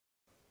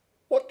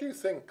What do you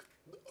think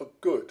a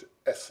good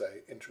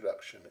essay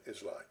introduction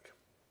is like?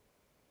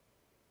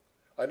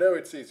 I know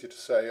it's easy to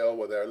say, oh,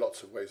 well, there are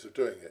lots of ways of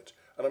doing it,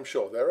 and I'm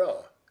sure there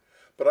are.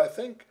 But I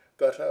think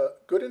that a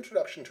good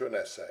introduction to an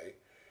essay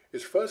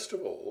is, first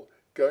of all,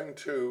 going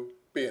to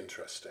be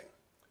interesting.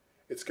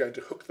 It's going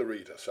to hook the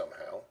reader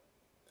somehow.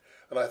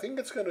 And I think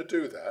it's going to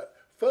do that,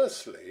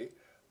 firstly,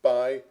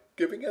 by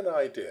giving an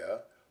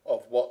idea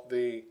of what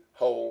the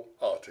whole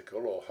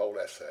article or whole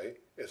essay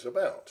is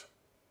about.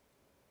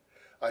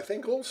 I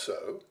think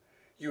also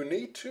you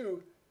need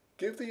to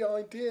give the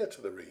idea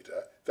to the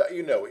reader that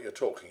you know what you're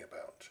talking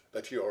about,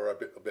 that you're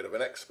a bit of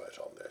an expert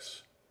on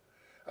this.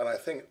 And I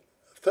think,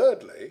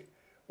 thirdly,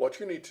 what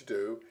you need to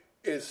do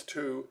is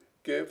to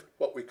give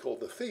what we call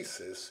the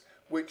thesis,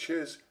 which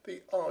is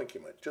the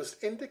argument.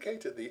 Just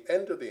indicate at the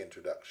end of the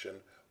introduction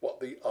what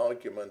the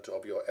argument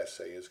of your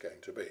essay is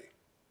going to be.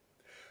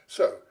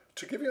 So,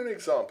 to give you an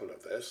example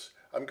of this,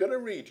 I'm going to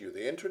read you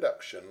the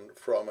introduction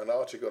from an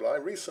article I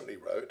recently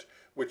wrote,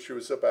 which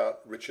was about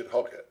Richard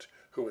Hoggett,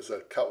 who was a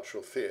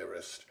cultural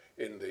theorist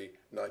in the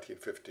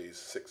 1950s,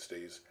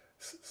 60s,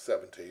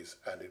 70s,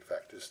 and in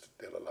fact is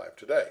still alive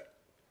today.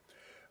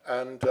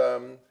 And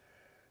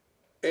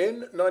in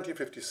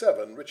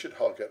 1957, Richard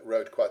Hoggett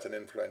wrote quite an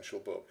influential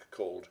book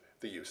called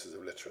The Uses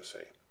of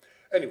Literacy.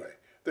 Anyway,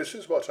 this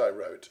is what I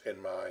wrote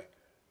in my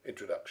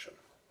introduction.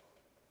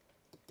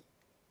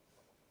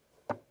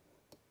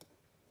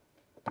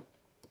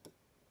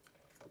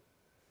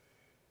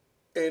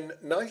 In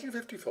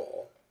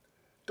 1954,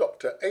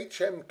 Dr.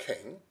 H.M.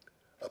 King,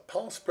 a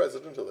past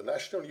president of the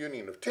National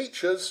Union of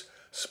Teachers,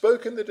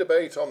 spoke in the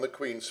debate on the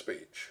Queen's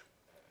Speech.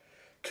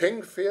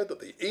 King feared that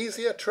the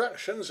easy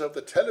attractions of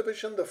the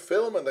television, the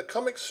film, and the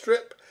comic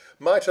strip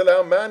might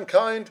allow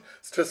mankind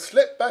to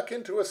slip back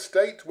into a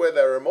state where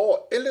there are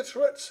more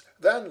illiterates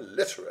than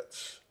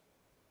literates.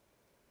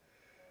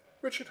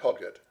 Richard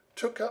Hoggett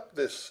took up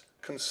this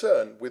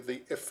concern with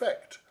the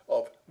effect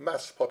of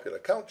mass popular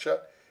culture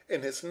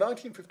in his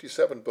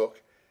 1957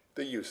 book,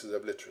 The Uses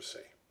of Literacy.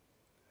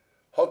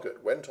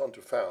 Hoggett went on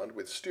to found,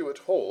 with Stuart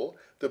Hall,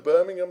 the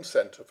Birmingham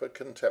Centre for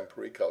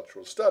Contemporary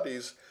Cultural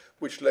Studies,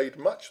 which laid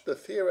much of the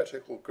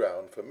theoretical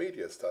ground for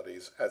media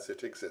studies as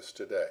it exists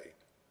today.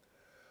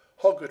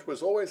 Hoggett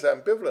was always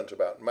ambivalent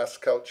about mass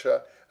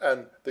culture,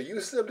 and The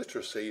Uses of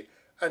Literacy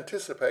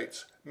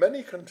anticipates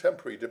many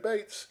contemporary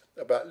debates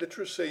about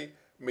literacy,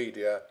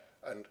 media,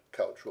 and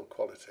cultural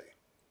quality.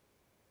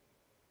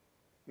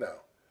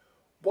 Now,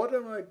 what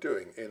am I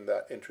doing in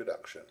that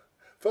introduction?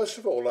 First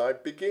of all, I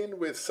begin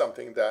with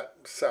something that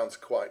sounds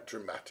quite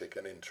dramatic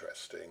and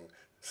interesting.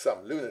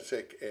 Some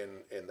lunatic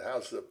in the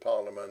Houses of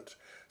Parliament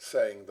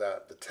saying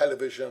that the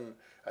television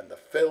and the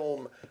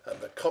film and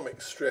the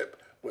comic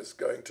strip was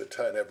going to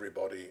turn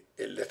everybody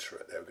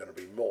illiterate. There were going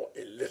to be more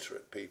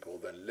illiterate people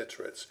than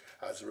literates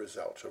as a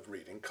result of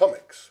reading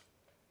comics.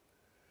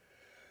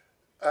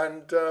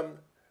 And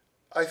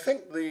I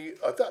think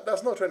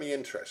that's not only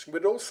interesting,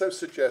 but it also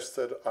suggests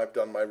that I've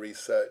done my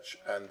research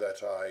and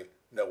that I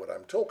know what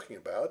I'm talking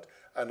about,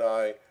 and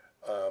I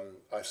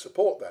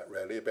support that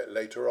really a bit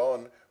later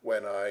on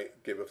when I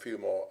give a few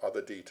more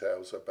other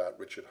details about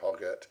Richard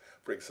Hoggett,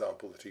 for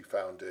example, that he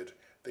founded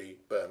the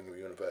Birmingham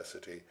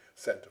University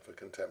Centre for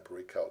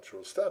Contemporary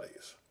Cultural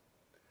Studies.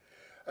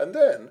 And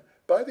then,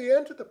 by the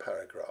end of the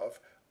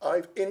paragraph,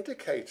 I've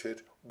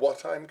indicated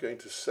what I'm going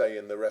to say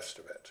in the rest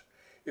of it.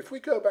 If we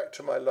go back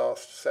to my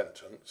last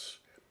sentence,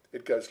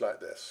 it goes like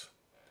this.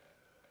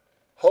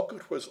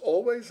 Hoggett was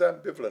always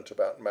ambivalent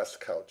about mass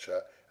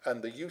culture,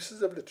 and The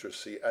Uses of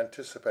Literacy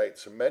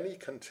anticipates many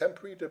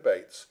contemporary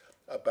debates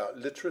about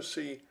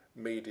literacy,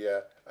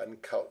 media,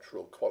 and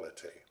cultural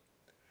quality.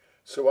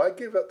 So I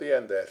give at the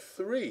end there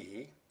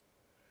 3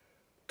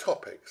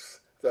 topics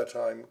that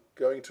I'm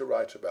going to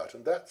write about,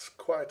 and that's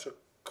quite a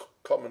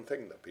common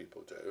thing that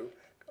people do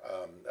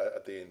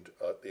at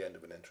the end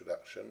of an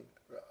introduction,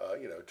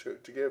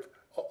 to give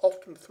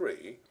often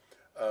 3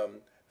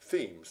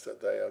 themes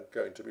that they are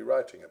going to be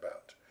writing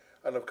about.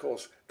 And of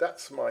course,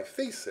 that's my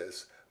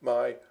thesis.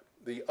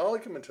 The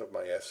argument of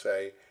my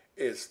essay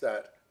is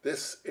that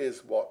this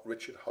is what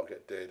Richard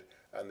Hoggett did,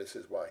 and this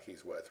is why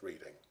he's worth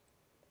reading.